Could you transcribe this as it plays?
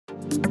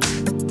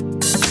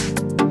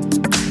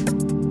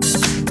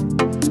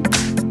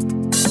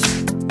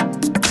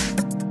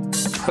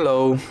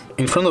Hello,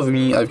 in front of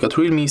me I've got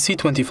Realme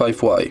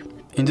C25Y.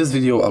 In this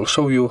video I'll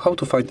show you how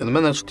to find and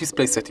manage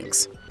display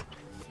settings.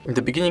 In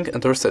the beginning,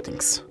 enter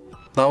settings.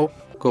 Now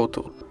go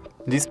to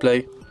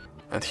display,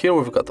 and here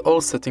we've got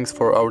all settings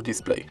for our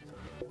display.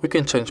 We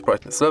can change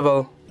brightness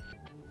level,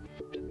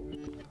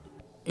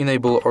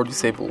 enable or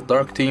disable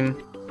dark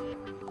theme,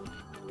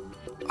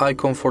 eye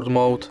comfort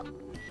mode,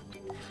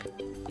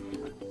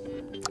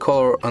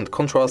 color and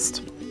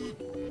contrast,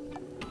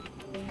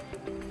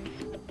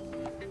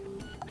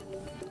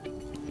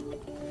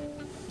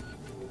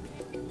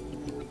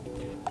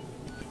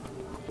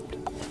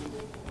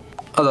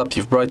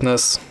 adaptive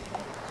brightness.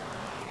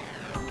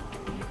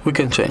 We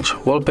can change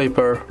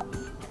wallpaper,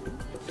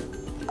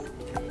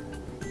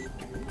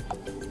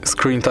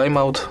 screen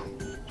timeout,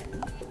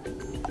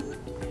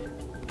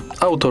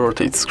 auto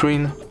rotate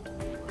screen,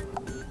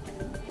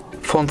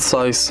 font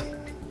size,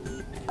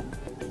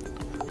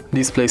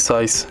 display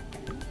size.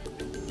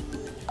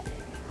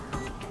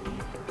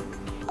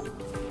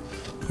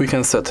 We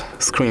can set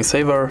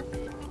screensaver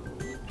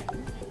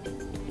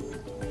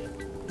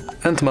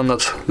and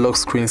manage lock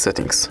screen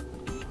settings.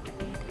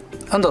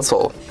 And that's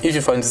all. If you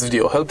find this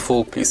video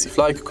helpful, please leave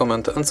like,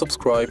 comment and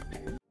subscribe.